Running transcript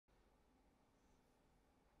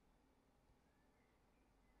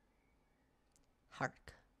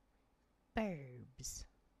Hark, birds.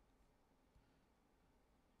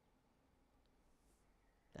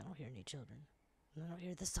 I don't hear any children. I don't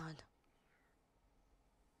hear the sun.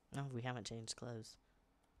 No, we haven't changed clothes.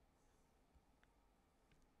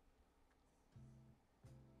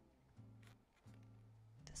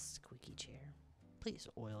 The squeaky chair. Please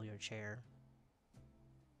oil your chair.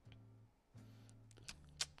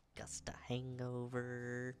 Just a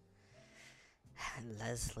hangover.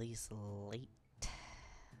 Leslie's late.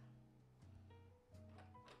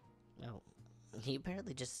 Oh, he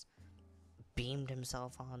apparently just beamed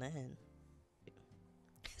himself on in.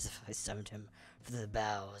 As if I summoned him from the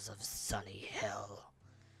bowels of sunny hell.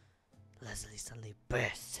 Leslie suddenly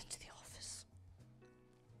bursts into the office.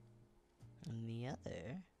 And the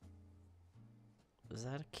other... Was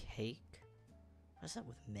that a cake? What's up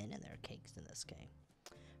with men and their cakes in this game?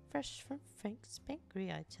 Fresh from Frank's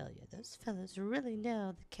Bakery, I tell you. Those fellas really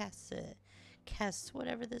know the cast,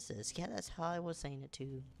 whatever this is. Yeah, that's how I was saying it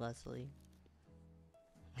too, Leslie.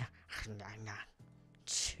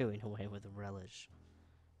 Chewing away with relish.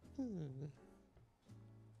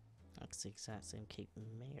 That's the exact same cake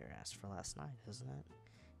Mayor asked for last night, isn't it?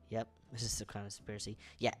 Yep, this is some kind of conspiracy.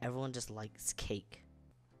 Yeah, everyone just likes cake.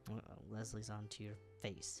 Leslie's onto your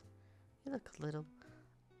face. You look a little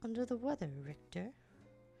under the weather, Richter.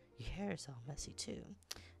 Your hair is all messy too.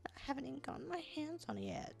 I haven't even gotten my hands on it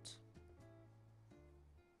yet.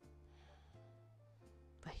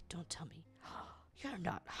 Wait, don't tell me. You're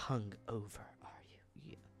not hung over, are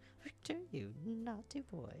you? Richter, you naughty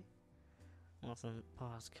boy. Listen,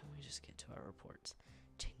 boss, can we just get to our reports?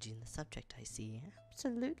 Changing the subject, I see.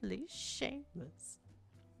 Absolutely shameless.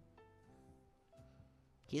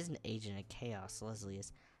 He's an agent of chaos, Leslie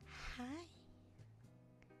is. Hi.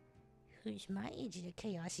 Who's my agent of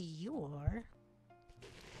chaos? You are.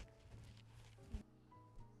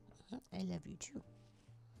 I love you too.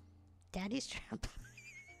 Daddy's trap.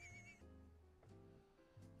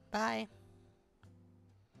 Bye.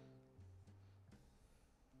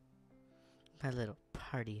 My little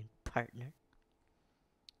party partner.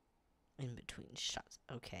 In between shots.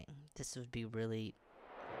 Okay, this would be really...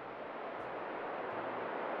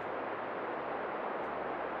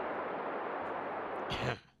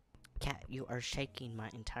 Cat, you are shaking my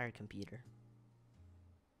entire computer.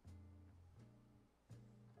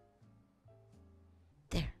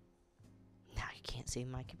 There. Now you can't see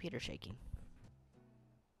my computer shaking.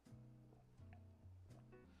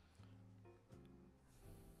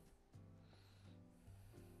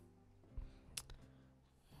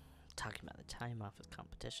 Talking about the time off of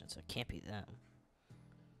competition, so it can't be them.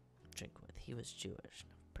 Drink with. He was Jewish.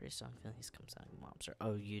 Pretty strong feelings comes out of mobster.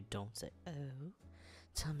 Oh, you don't say. Oh,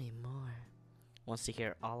 tell me more. Wants to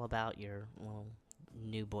hear all about your, well,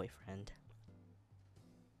 new boyfriend.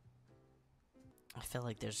 I feel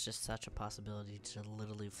like there's just such a possibility to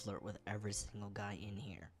literally flirt with every single guy in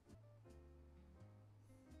here.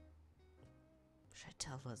 Should I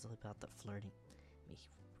tell Leslie about the flirting? I mean, he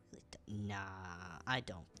really nah, I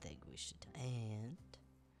don't think we should. And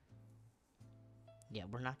yeah,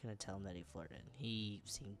 we're not gonna tell him that he flirted. He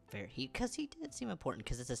seemed because he did seem important.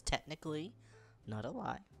 Because this is technically not a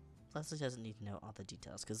lie. Leslie doesn't need to know all the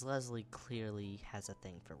details because Leslie clearly has a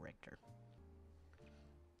thing for Richter.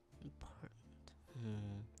 Important.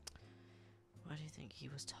 Why do you think he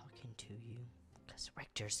was talking to you? Because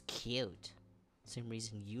Richter's cute. Same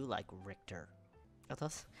reason you like Richter.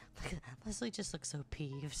 Leslie just looks so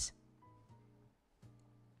peeved.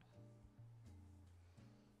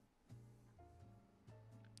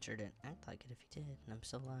 Sure didn't act like it if he did, and I'm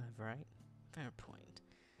still alive, right? Fair point.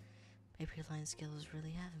 Maybe your line skills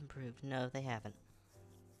really have improved. No, they haven't.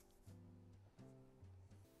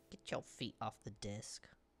 Get your feet off the disc.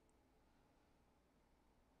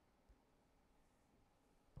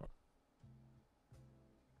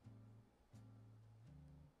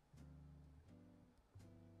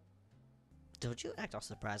 Don't you act all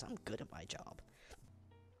surprised. I'm good at my job.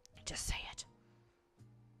 Just say it.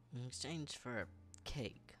 In exchange for a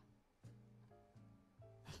cake.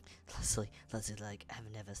 Leslie, like,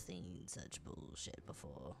 I've never seen such bullshit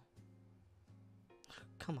before.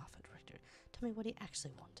 Come off it, Richter. Tell me what he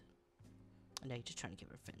actually wanted. I know you're just trying to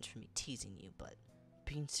get revenge for me teasing you, but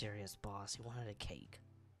being serious, boss, he wanted a cake.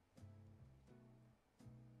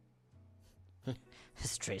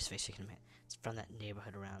 His straight face shaking man. It's from that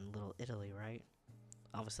neighborhood around Little Italy, right?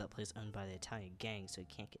 Obviously that place owned by the Italian gang, so he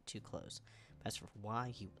can't get too close. But as for why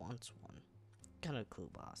he wants one, got no clue,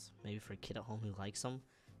 boss. Maybe for a kid at home who likes them?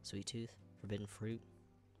 Sweet tooth? Forbidden fruit?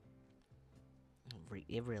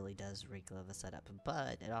 It really does reek of a setup,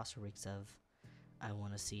 but it also reeks of, I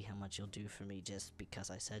want to see how much you'll do for me just because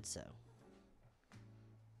I said so.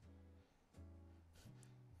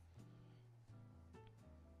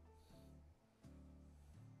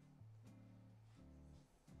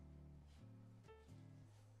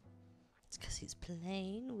 'Cause he's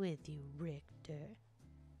playing with you, Richter.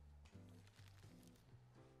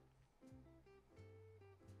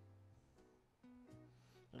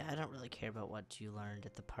 I don't really care about what you learned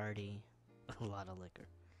at the party. A lot of liquor.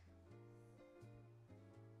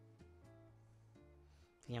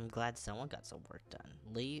 Yeah, I'm glad someone got some work done.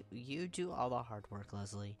 Lee, you do all the hard work,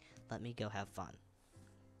 Leslie. Let me go have fun.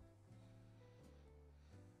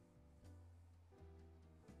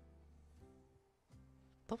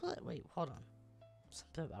 Wait, hold on.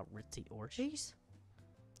 Something about ritzy orgies?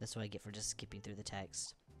 That's what I get for just skipping through the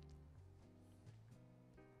text.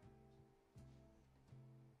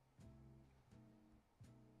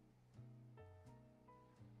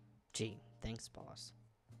 Gee, thanks, boss.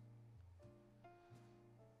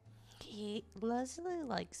 Leslie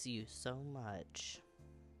likes you so much.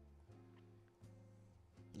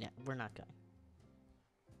 Yeah, we're not going.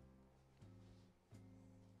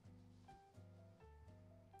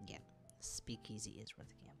 Yeah, speakeasy is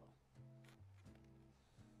worth a gamble.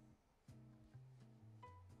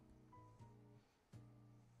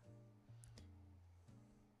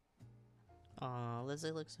 Aw,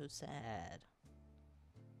 Leslie looks so sad.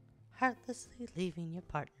 Heartlessly leaving your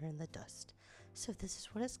partner in the dust. So this is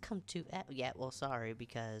what it's come to. Yeah, well, sorry,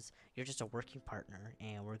 because you're just a working partner,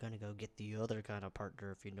 and we're gonna go get the other kind of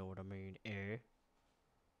partner, if you know what I mean, eh?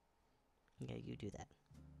 Yeah, you do that.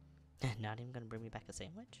 Not even gonna bring me back a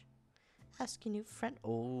sandwich? Asking you friend.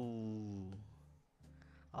 Oh.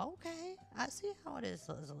 Okay, I see how it is,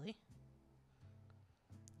 Leslie.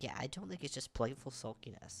 Yeah, I don't think it's just playful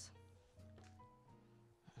sulkiness.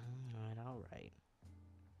 Alright, alright.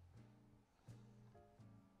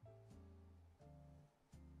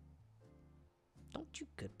 Don't you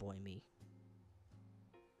good boy me.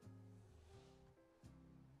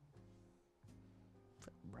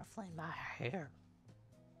 Ruffling my hair.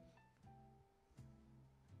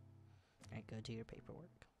 Alright, go do your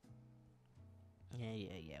paperwork.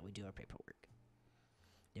 Yeah, we do our paperwork.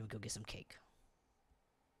 Then we go get some cake.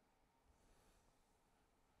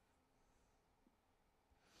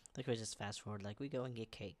 Like we just fast forward, like we go and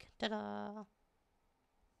get cake. Ta-da!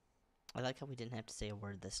 I like how we didn't have to say a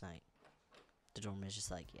word this night. The doorman is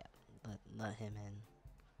just like, yeah, let him in.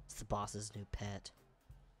 It's the boss's new pet.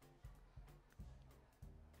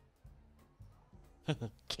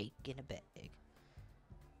 Cake in a bag.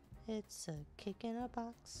 It's a cake in a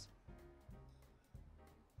box.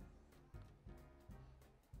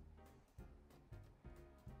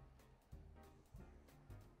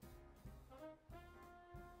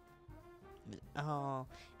 Oh,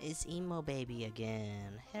 it's emo baby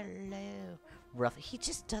again. Hello. Rough. He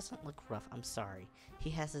just doesn't look rough. I'm sorry. He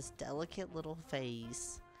has this delicate little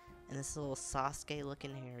face and this little Sasuke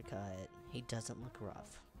looking haircut. He doesn't look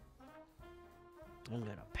rough. I'm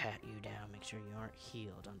gonna pat you down, make sure you aren't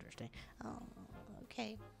healed, understand? Oh,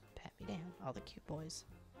 okay. Pat me down. All the cute boys.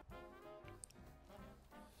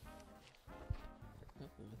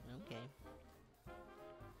 Okay.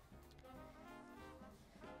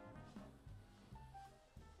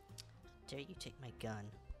 Dare you take my gun?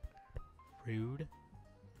 Rude.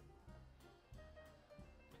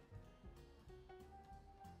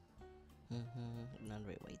 No,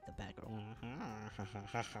 wait, the back row.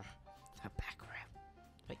 A back row.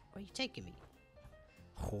 Wait, where are you taking me?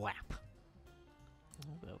 Whap.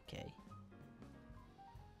 Okay.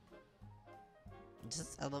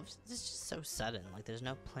 I love, it's just so sudden, like there's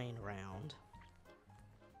no playing around.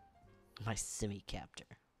 My semi-captor.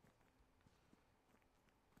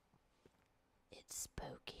 It's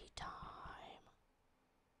spooky time.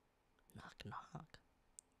 Knock knock.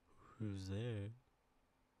 Who's there?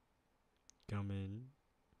 Come in.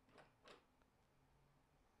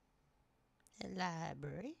 The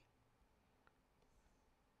library.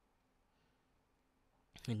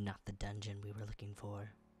 And not the dungeon we were looking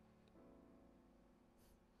for.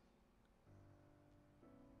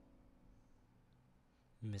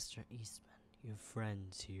 Mr. Eastman, your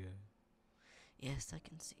friend's here. Yes, I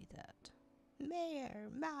can see that.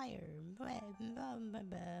 Mayor, Meyer,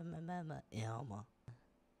 Elma.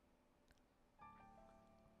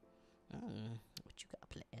 What you got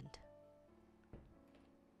planned?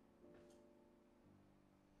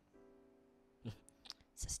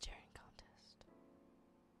 It's a staring contest.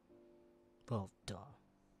 Well, duh.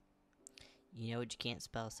 You know what you can't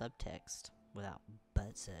spell subtext without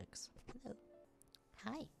butt sex. Hello.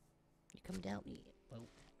 Hi. You come to help me? Well,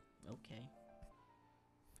 okay.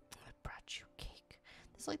 I brought you cake.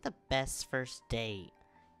 This is like the best first date.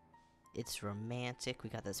 It's romantic. We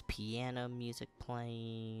got this piano music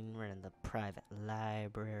playing. We're in the private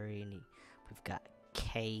library, and we've got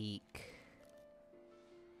cake.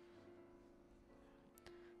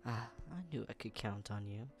 I knew I could count on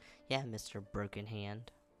you. Yeah, Mr. Broken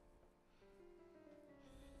Hand.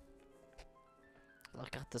 I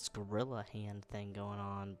got this gorilla hand thing going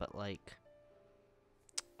on, but like,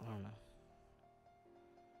 I don't know.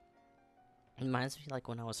 It reminds me like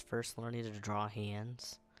when I was first learning to draw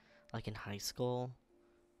hands, like in high school,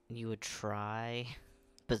 you would try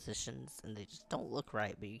positions and they just don't look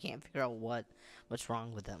right, but you can't figure out what's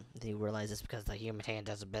wrong with them. Then you realize it's because the human hand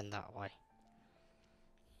doesn't bend that way.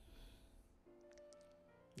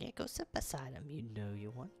 Yeah, go sit beside him. You know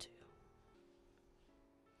you want to.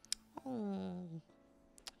 Oh,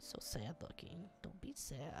 so sad looking. Don't be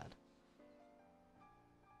sad.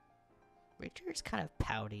 Richter's kind of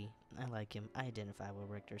pouty. I like him. I identify with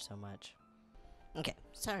Richter so much. Okay,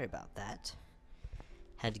 sorry about that.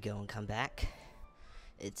 Had to go and come back.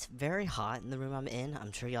 It's very hot in the room I'm in.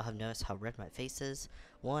 I'm sure y'all have noticed how red my face is.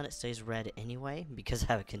 One, it stays red anyway because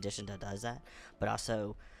I have a condition that does that. But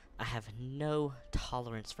also, I have no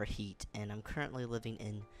tolerance for heat, and I'm currently living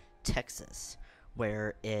in Texas,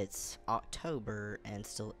 where it's October and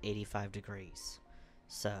still 85 degrees.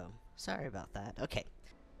 So, sorry about that. Okay,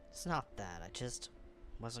 it's not that. I just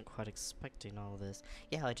wasn't quite expecting all of this.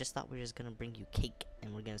 Yeah, I just thought we were just gonna bring you cake,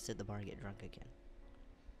 and we're gonna sit at the bar and get drunk again.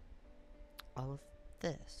 All of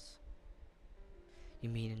this. You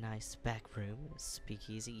mean a nice back room and a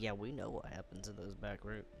speakeasy? Yeah, we know what happens in those back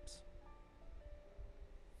rooms.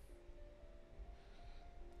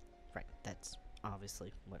 Right, that's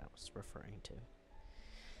obviously what I was referring to.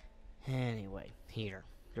 Anyway, here,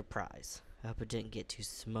 your prize. I hope it didn't get too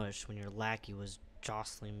smushed when your lackey was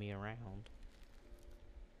jostling me around.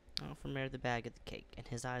 I'll familiar the bag of the cake, and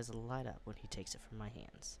his eyes light up when he takes it from my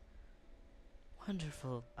hands.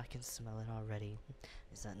 Wonderful, I can smell it already.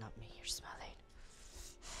 Is that not me you're smelling?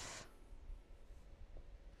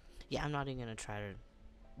 Yeah, I'm not even gonna try to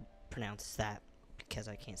pronounce that because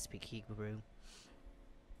I can't speak Hebrew.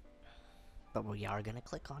 But we are gonna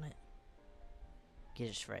click on it.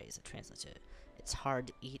 Yiddish phrase that translates to it. It's hard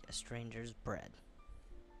to eat a stranger's bread.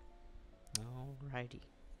 Alrighty.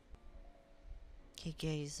 He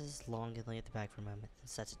gazes longingly at the bag for a moment, then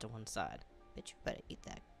sets it to one side. Bet you better eat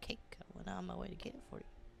that cake. I went on my way to get it for you.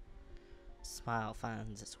 A smile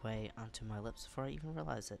finds its way onto my lips before I even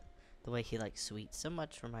realize it. The way he likes sweets so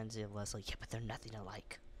much reminds me of Leslie. Yeah, but they're nothing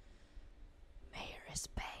alike. Mayor's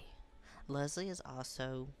Bay. Leslie is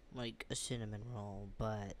also like a cinnamon roll,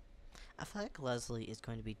 but I feel like Leslie is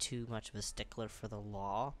going to be too much of a stickler for the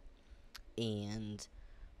law, and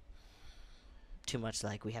too much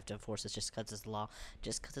like we have to enforce this just because it's law.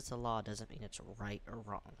 Just because it's a law doesn't mean it's right or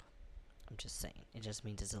wrong. I'm just saying. It just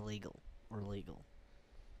means it's illegal or legal.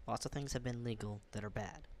 Lots of things have been legal that are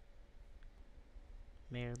bad.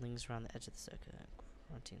 Mayor lingers around the edge of the sofa,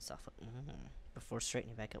 grunting softly, before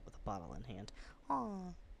straightening back up with a bottle in hand.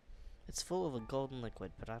 Aww. It's full of a golden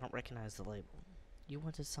liquid, but I don't recognize the label. You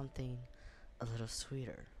wanted something a little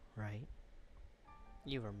sweeter, right?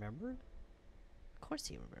 You remembered? Of course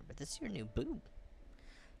you remember. This is your new boo.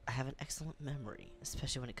 I have an excellent memory,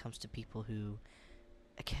 especially when it comes to people who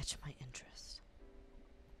catch my interest.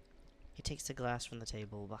 He takes a glass from the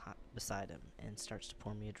table beside him and starts to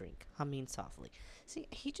pour me a drink, humming softly. See,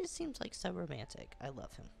 he just seems like so romantic. I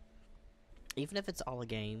love him. Even if it's all a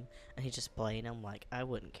game and he's just playing him, like, I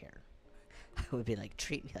wouldn't care. I would be like,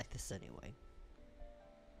 treat me like this anyway.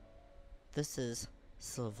 This is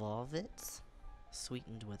Slavovitz,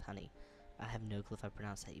 sweetened with honey. I have no clue if I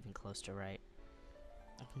pronounced that even close to right.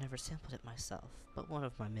 I've never sampled it myself, but one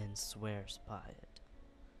of my men swears by it.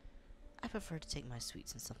 I prefer to take my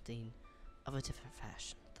sweets in something of a different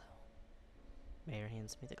fashion, though. Mayor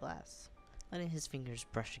hands me the glass, letting his fingers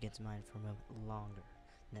brush against mine for a moment longer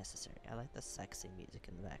than necessary. I like the sexy music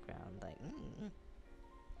in the background, like,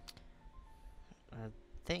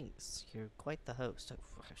 thanks. You're quite the host.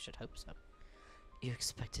 I should hope so. You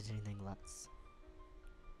expected anything less?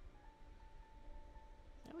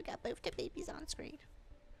 And we got both the babies on screen.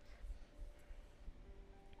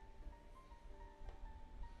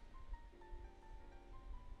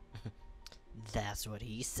 That's what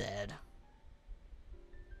he said.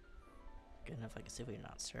 Good enough I can see we're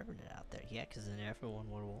not serving it out there. Yeah, because then everyone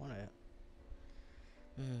would want it.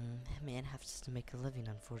 A man has to make a living,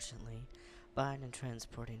 unfortunately. Buying and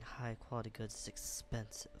transporting high-quality goods is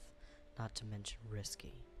expensive, not to mention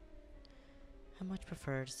risky. I much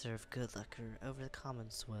prefer to serve good liquor over the common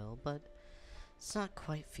swill, but it's not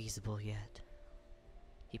quite feasible yet.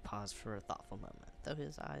 He paused for a thoughtful moment, though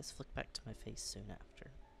his eyes flicked back to my face soon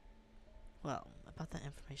after. Well, about that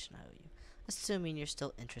information I owe you, assuming you're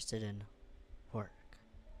still interested in work.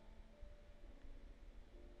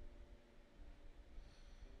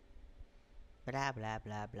 Blah blah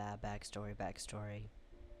blah blah. Backstory, backstory.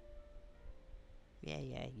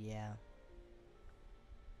 Yeah.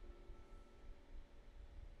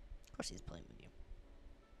 Of course he's playing with you.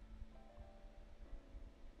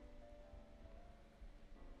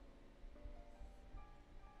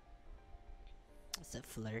 It's so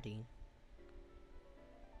flirty.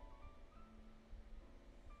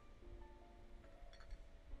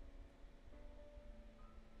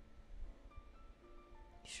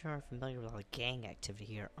 You sure are familiar with all the gang activity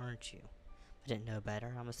here, aren't you? If I didn't know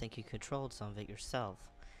better, I must think you controlled some of it yourself.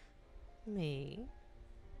 Me?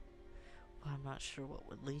 Well, I'm not sure what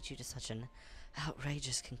would lead you to such an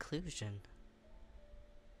outrageous conclusion.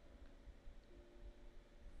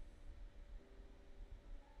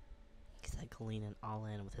 He's like leaning all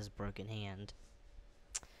in with his broken hand.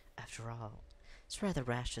 After all, it's rather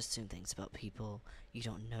rash to assume things about people you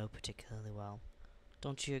don't know particularly well.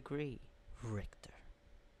 Don't you agree, Richter?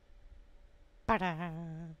 Ba-da!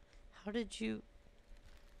 How did you...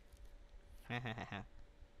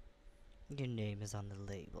 Your name is on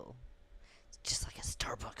the label. It's just like a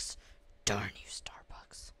Starbucks. Darn you,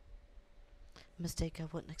 Starbucks. A mistake I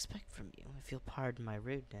wouldn't expect from you, if you'll pardon my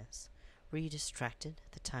rudeness. Were you distracted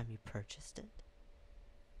at the time you purchased it?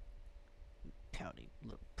 Pouty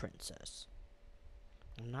little princess.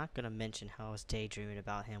 I'm not gonna mention how I was daydreaming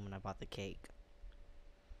about him when I bought the cake.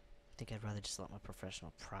 I think I'd rather just let my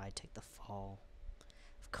professional pride take the fall.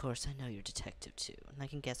 Of course, I know you're a detective too, and I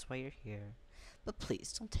can guess why you're here. But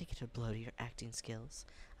please, don't take it a blow to your acting skills.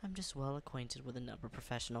 I'm just well acquainted with a number of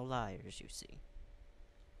professional liars, you see.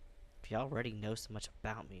 If you already know so much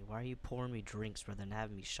about me, why are you pouring me drinks rather than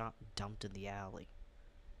having me shot and dumped in the alley?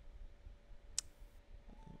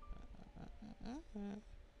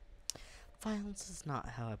 Violence is not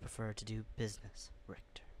how I prefer to do business,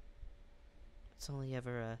 Richter. It's only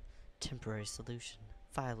ever a temporary solution.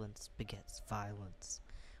 Violence begets violence,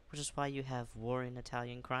 which is why you have warring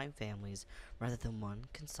Italian crime families rather than one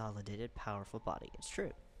consolidated, powerful body. It's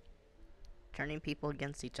true. Turning people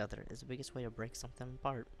against each other is the biggest way to break something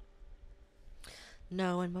apart.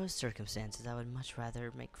 No, in most circumstances, I would much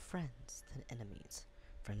rather make friends than enemies.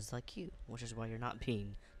 Friends like you, which is why you're not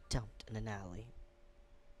being dumped in an alley.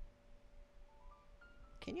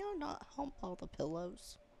 Can y'all not hump all the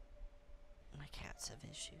pillows? My cats have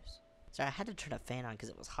issues. Sorry, I had to turn a fan on because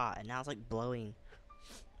it was hot, and now it's like blowing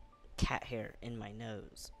cat hair in my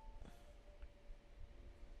nose.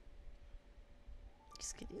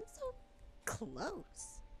 Just getting so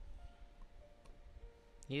close.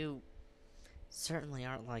 You certainly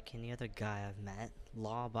aren't like any other guy I've met,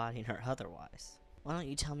 law-abiding or otherwise. Why don't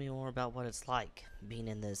you tell me more about what it's like being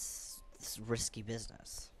in this risky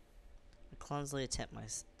business? I clumsily attempt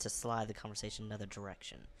to slide the conversation another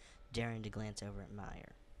direction, daring to glance over at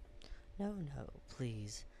Meyer. No,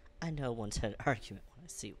 please. I know one-sided argument when I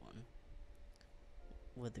see one.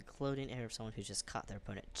 With the gloating air of someone who just caught their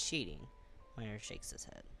opponent cheating, Meyer shakes his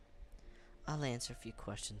head. I'll answer a few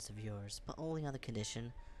questions of yours, but only on the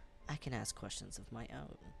condition I can ask questions of my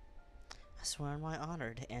own. I swear on my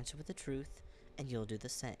honor to answer with the truth, and you'll do the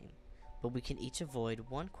same, but we can each avoid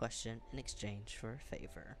one question in exchange for a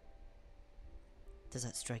favor. Does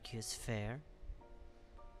that strike you as fair?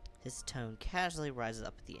 His tone casually rises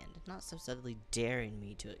up at the end, not so subtly daring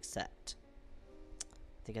me to accept.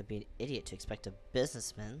 I think I'd be an idiot to expect a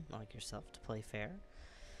businessman like yourself to play fair,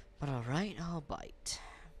 but alright, I'll bite.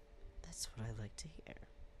 That's what I like to hear.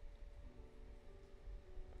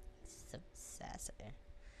 So sassy.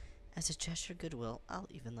 As a gesture of goodwill, I'll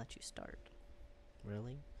even let you start.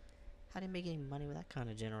 Really? How do you make any money with that kind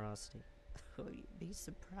of generosity? Oh, you'd be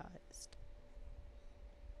surprised.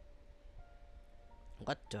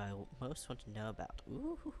 What do I most want to know about?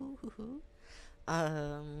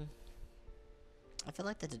 I feel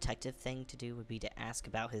like the detective thing to do would be to ask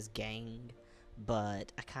about his gang,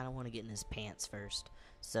 but I kind of want to get in his pants first.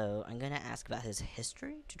 So I'm going to ask about his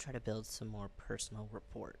history to try to build some more personal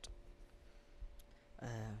rapport.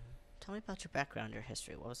 Tell me about your background, your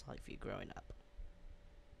history. What was it like for you growing up?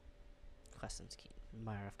 Questions key.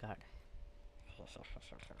 Meyer, I've got.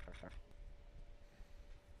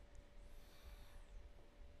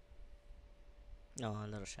 Oh,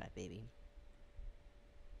 little shy baby.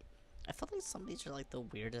 I feel like some of these are like the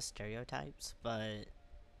weirdest stereotypes, but I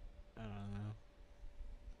don't know.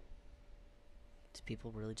 Do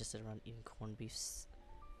people really just sit around eating corned beef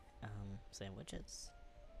sandwiches?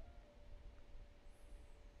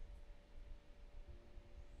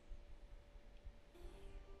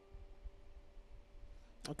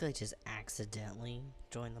 I could just accidentally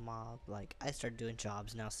join the mob. Like, I started doing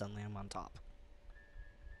jobs, now suddenly I'm on top.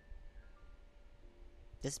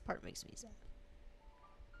 This part makes me sad.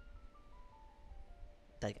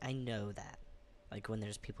 Like, I know that. Like, when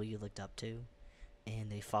there's people you looked up to,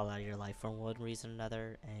 and they fall out of your life for one reason or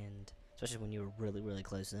another, and especially when you were really, really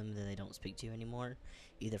close to them, and then they don't speak to you anymore,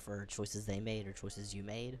 either for choices they made or choices you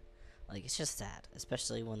made. Like, it's just sad,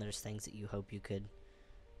 especially when there's things that you hope you could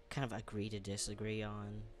kind of agree to disagree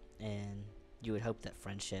on, and you would hope that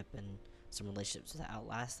friendship and some relationships would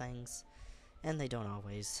outlast things, and they don't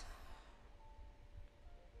always.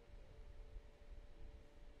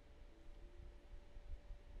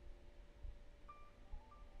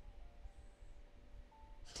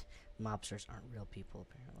 Mobsters aren't real people,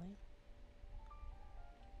 apparently.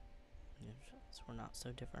 So we're not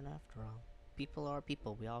so different after all. People are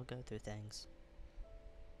people. We all go through things.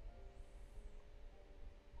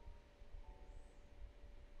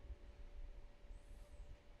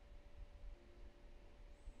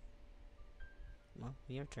 Well,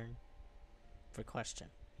 your turn. For question.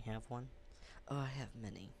 You have one? Oh, I have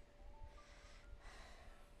many.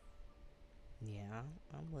 Yeah,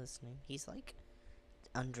 I'm listening. He's like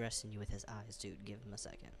undressing you with his eyes, dude. Give him a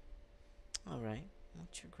second. Alright.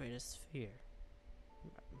 What's your greatest fear?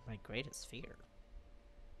 My greatest fear?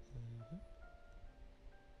 Mm-hmm.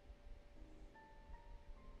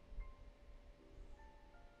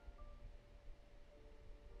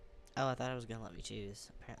 Oh, I thought it was gonna let me choose.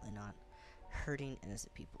 Apparently not. Hurting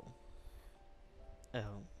innocent people.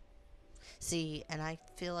 Oh. See, and I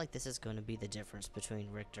feel like this is going to be the difference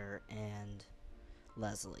between Richter and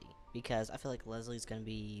Leslie. Because I feel like Leslie's going to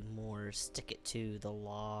be more stick it to the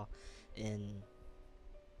law, and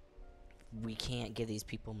we can't give these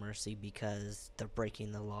people mercy because they're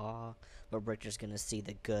breaking the law. But Richter's going to see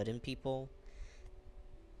the good in people,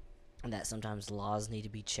 and that sometimes laws need to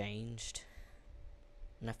be changed.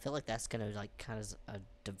 And I feel like that's going to like kind of a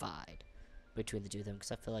divide between the two of them,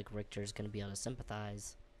 because I feel like Richter's going to be able to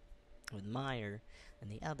sympathize with Meyer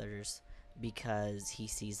and the others because he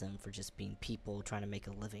sees them for just being people trying to make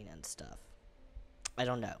a living and stuff. I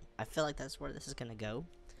don't know. I feel like that's where this is going to go.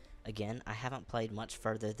 Again, I haven't played much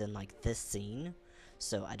further than like this scene,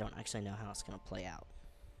 so I don't actually know how it's going to play out.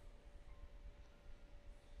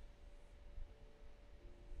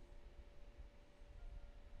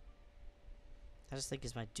 I just think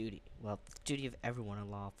it's my duty. Well, the duty of everyone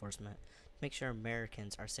in law enforcement to make sure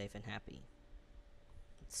Americans are safe and happy.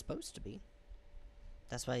 It's supposed to be.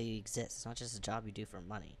 That's why you exist. It's not just a job you do for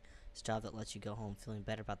money. It's a job that lets you go home feeling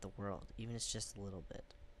better about the world, even if it's just a little bit.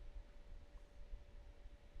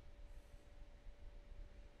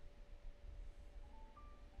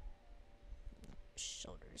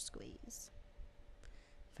 Shoulder squeeze.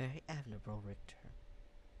 Very admirable, Richter.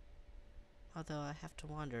 Although I have to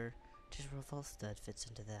wonder, just Revolstad fits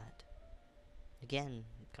into that. Again,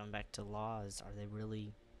 coming back to laws, are they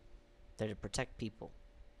really there to protect people?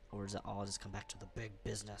 Or does it all just come back to the big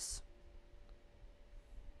business?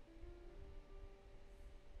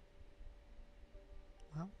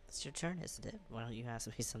 Well, it's your turn, isn't it? Why don't you ask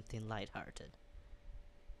me something lighthearted?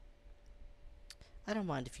 I don't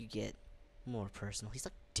mind if you get more personal. He's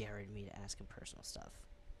like daring me to ask him personal stuff.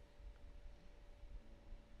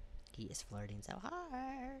 He is flirting so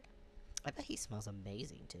hard. I bet he smells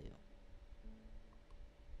amazing too.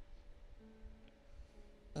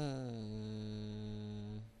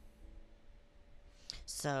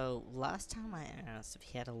 So, last time I asked if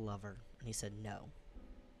he had a lover, and he said no.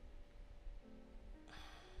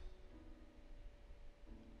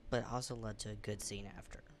 But it also led to a good scene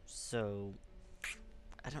after. So,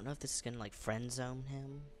 I don't know if this is gonna like friend zone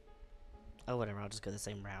him. Oh, whatever, I'll just go the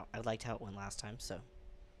same route. I liked how it went last time, so.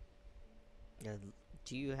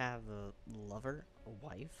 Do you have a lover? A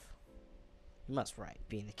wife? You must, right,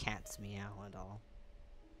 being the cat's meow and all.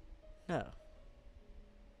 No.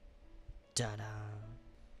 Da-da.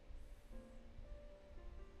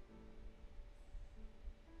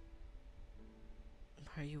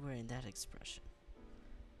 Why are you wearing that expression?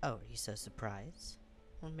 Oh, are you so surprised?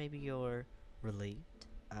 Or maybe you're relieved?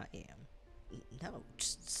 I am. No,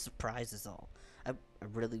 just surprise is all. I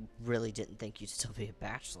really, really didn't think you'd still be a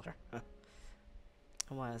bachelor.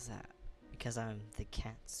 Why is that? Because I'm the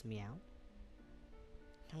cat's meow?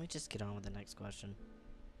 Can we just get on with the next question?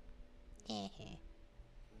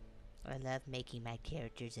 I love making my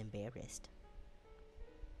characters embarrassed.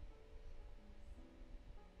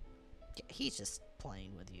 Yeah, he's just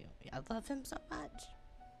playing with you. I love him so much.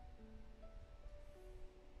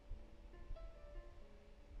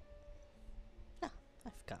 No,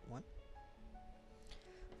 I've got one.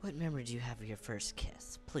 What memory do you have of your first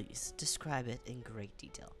kiss? Please, describe it in great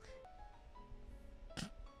detail.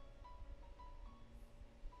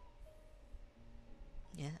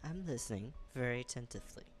 Yeah, I'm listening very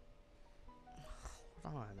attentively.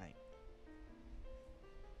 Hold on,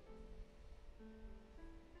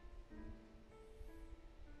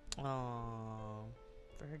 Oh,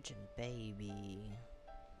 virgin baby.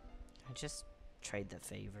 I just trade the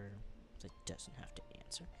favor. It doesn't have to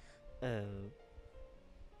answer. Oh,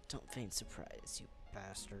 don't feign surprise, you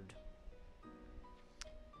bastard.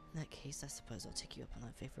 In that case, I suppose I'll take you up on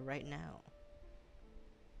that favor right now.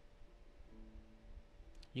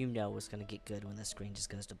 You know it's gonna get good when the screen just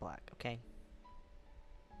goes to black, okay?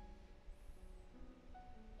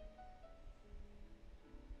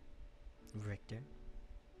 Richter?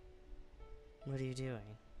 What are you doing?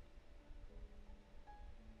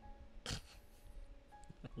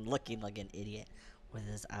 Looking like an idiot with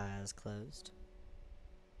his eyes closed.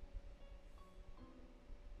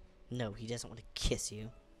 No, he doesn't want to kiss you.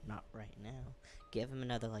 Not right now. Give him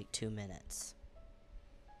another, like, 2 minutes.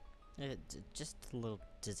 Just a little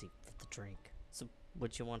dizzy for the drink. So,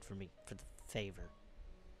 what you want from me for the favor?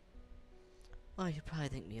 Oh, you probably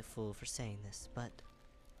think me a fool for saying this, but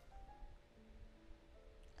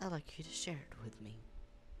I'd like you to share it with me.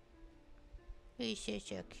 He's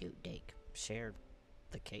such a cute date. Share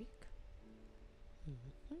the cake?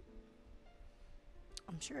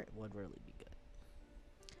 I'm sure it would really be good.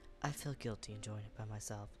 I feel guilty enjoying it by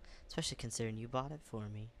myself, especially considering you bought it for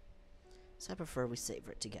me. So I prefer we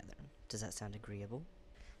savor it together. Does that sound agreeable?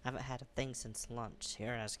 I haven't had a thing since lunch.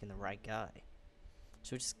 You're asking the right guy.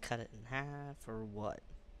 Should we just cut it in half, or what?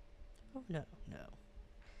 Oh, no, no.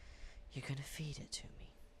 You're gonna feed it to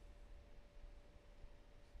me.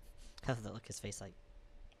 I love the look his face like,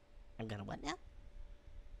 I'm gonna what now?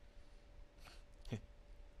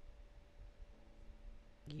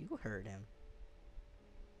 You heard him.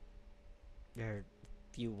 Or,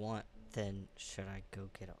 if you want, then should I go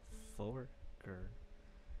get a fork, or...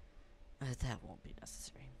 that won't be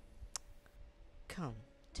necessary. Come,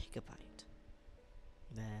 take a bite.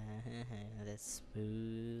 The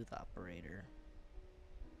smooth operator.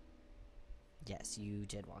 Yes, you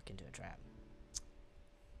did walk into a trap.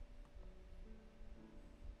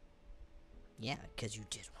 Yeah, because you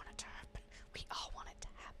did want it to happen. We all want it to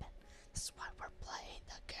happen. This is why we're playing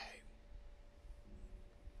the game.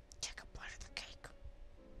 Take a bite of the cake.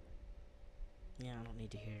 Yeah, I don't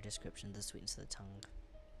need to hear a description of the sweetness of the tongue.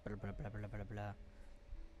 Blah blah blah blah blah blah.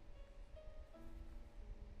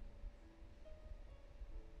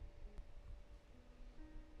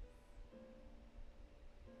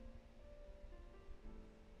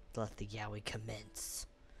 Let the yaoi commence.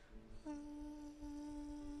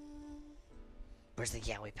 Where's the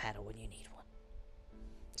yaoi paddle when you need one?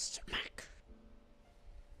 Smack.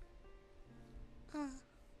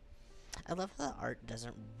 I love how the art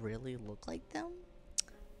doesn't really look like them.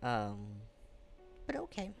 But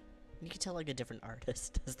okay. You can tell like a different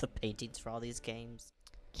artist does the paintings for all these games.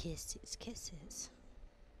 Kisses, kisses.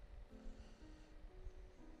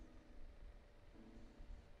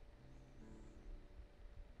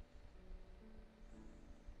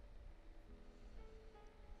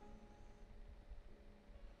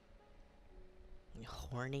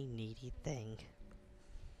 Horny, needy thing.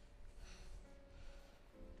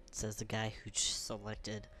 Says the guy who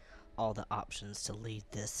selected all the options to lead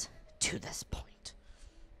this to this point.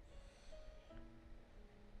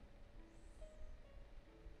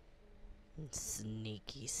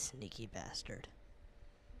 Sneaky, sneaky bastard.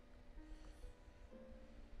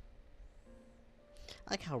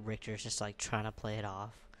 I like how Richter's just like trying to play it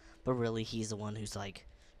off, but really he's the one who's like,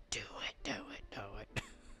 do it, do it, do it.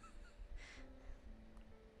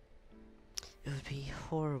 It would be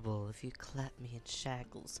horrible if you clapped me in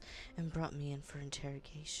shackles and brought me in for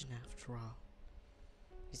interrogation after all.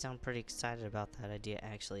 You sound pretty excited about that idea,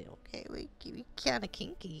 actually. Okay, we kinda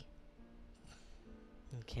kinky.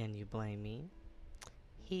 Can you blame me?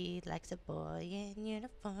 He likes a boy in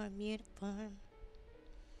uniform, uniform.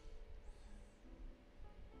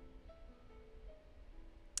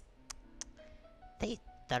 They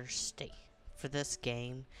thirsty. For this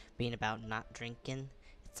game being about not drinking,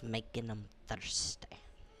 it's making them thirsty.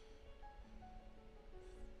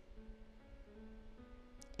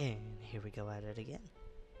 And here we go at it again.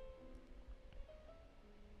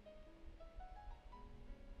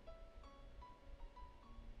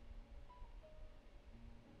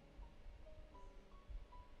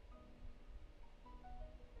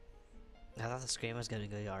 I thought the screen was gonna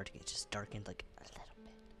go hard to get just darkened like a little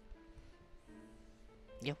bit.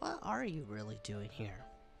 Yeah, what are you really doing here?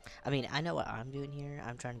 I mean, I know what I'm doing here.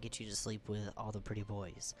 I'm trying to get you to sleep with all the pretty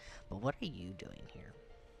boys. But what are you doing here?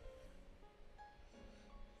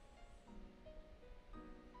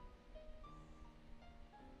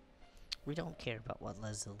 We don't care about what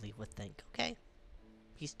Leslie would think, okay?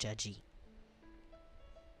 He's judgy.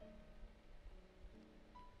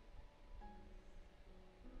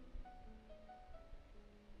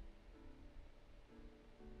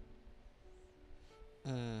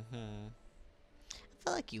 I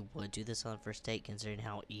feel like you would do this on first date, considering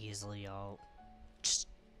how easily y'all just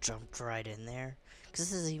jumped right in there. Because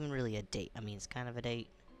this isn't even really a date. I mean, it's kind of a date.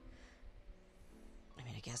 I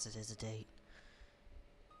mean, I guess it is a date.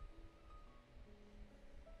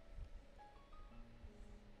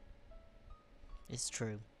 It's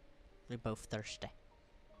true. We're both thirsty.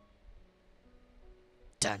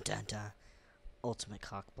 Dun dun dun. Ultimate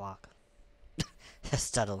cock block.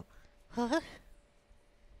 Studdle. Huh?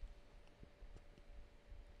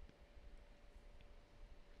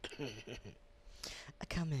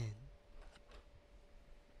 Come in.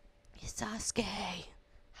 It's Sasuke.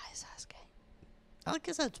 Hi, Sasuke. I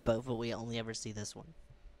guess that's both, but we only ever see this one.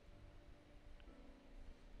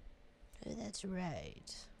 Oh, that's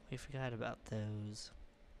right. We forgot about those.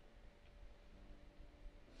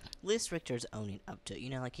 At least Richter's owning up to it. You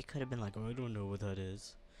know, like he could have been like, oh, I don't know what that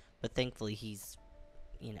is. But thankfully he's,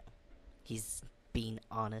 you know, he's being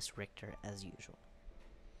honest Richter as usual.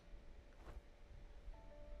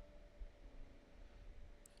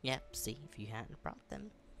 Yep, see, if you hadn't brought them,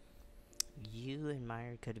 you and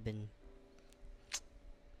Meyer could have been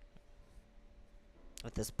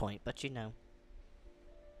at this point, but you know.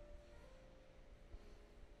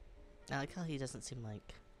 I like how he doesn't seem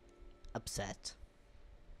like upset.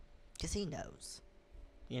 Because he knows.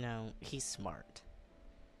 You know, he's smart.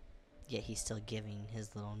 Yet he's still giving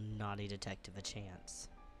his little naughty detective a chance.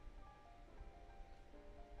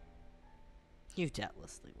 You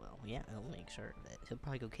doubtlessly will. Yeah, he'll make sure of it. He'll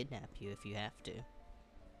probably go kidnap you if you have to.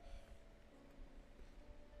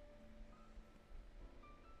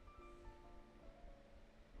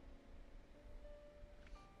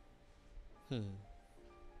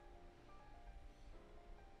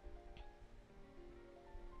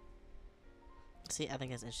 See, I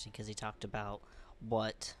think that's interesting because he talked about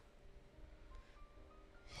what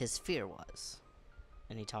his fear was.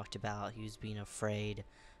 And he talked about he was being afraid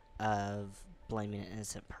of blaming an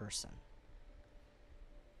innocent person.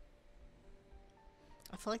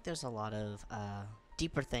 I feel like there's a lot of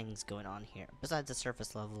deeper things going on here. Besides the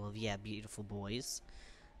surface level of, yeah, beautiful boys.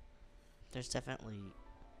 There's definitely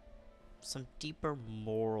some deeper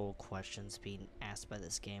moral questions being asked by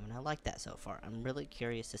this game. And I like that so far. I'm really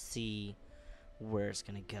curious to see where it's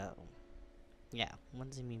gonna go. Yeah, what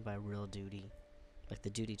does he mean by real duty? Like the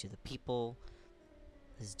duty to the people,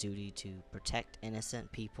 his duty to protect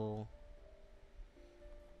innocent people.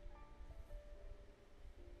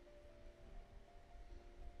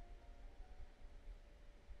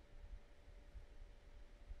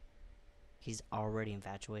 He's already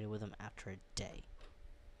infatuated with him after a day.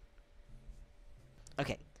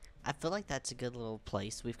 Okay, I feel like that's a good little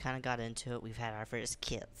place. We've kind of got into it. We've had our first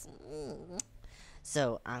kiss.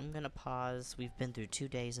 So I'm going to pause. We've been through 2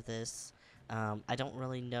 days of this. I don't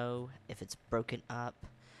really know if it's broken up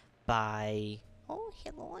by... Oh,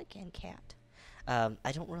 hello again, cat.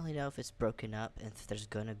 I don't really know if it's broken up and if there's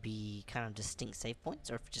going to be kind of distinct save points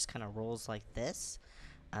or if it just kind of rolls like this.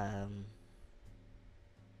 I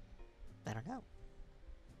don't know.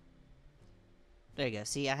 There you go.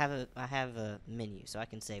 See, I have a menu, so I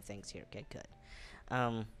can save things here. Okay, good.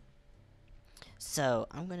 So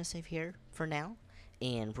I'm gonna save here for now,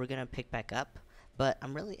 and we're gonna pick back up. But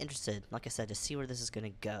I'm really interested, like I said, to see where this is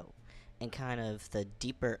gonna go, and kind of the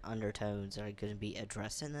deeper undertones that are gonna be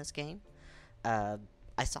addressed in this game. I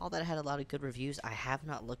saw that it had a lot of good reviews. I have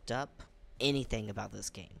not looked up anything about this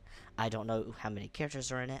game. I don't know how many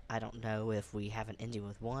characters are in it. I don't know if we have an ending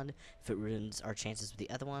with one, if it ruins our chances with the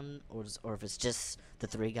other one, or if it's just the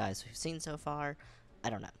 3 guys we've seen so far. I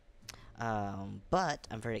don't know. But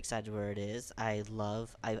I'm very excited where it is. I've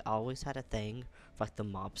always had a thing for like the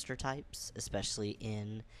mobster types, especially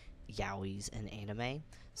in yaois and anime.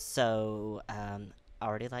 So I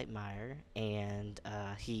already like Meyer, and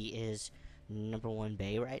he is #1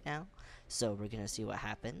 bae right now. So we're gonna see what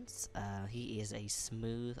happens. He is a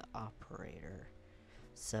smooth operator.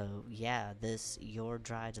 So yeah, this Your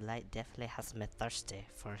Dry Delight definitely has me thirsty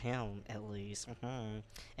for him, at least.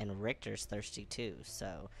 And Richter's thirsty too.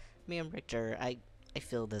 So me and Richter, I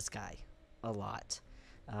feel this guy a lot.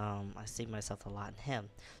 I see myself a lot in him.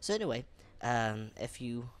 So anyway, if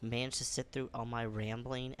you managed to sit through all my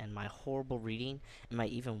rambling and my horrible reading and my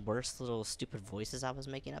even worse little stupid voices I was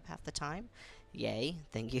making up half the time, yay,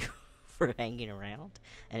 thank you for hanging around.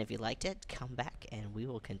 And if you liked it, come back and we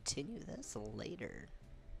will continue this later.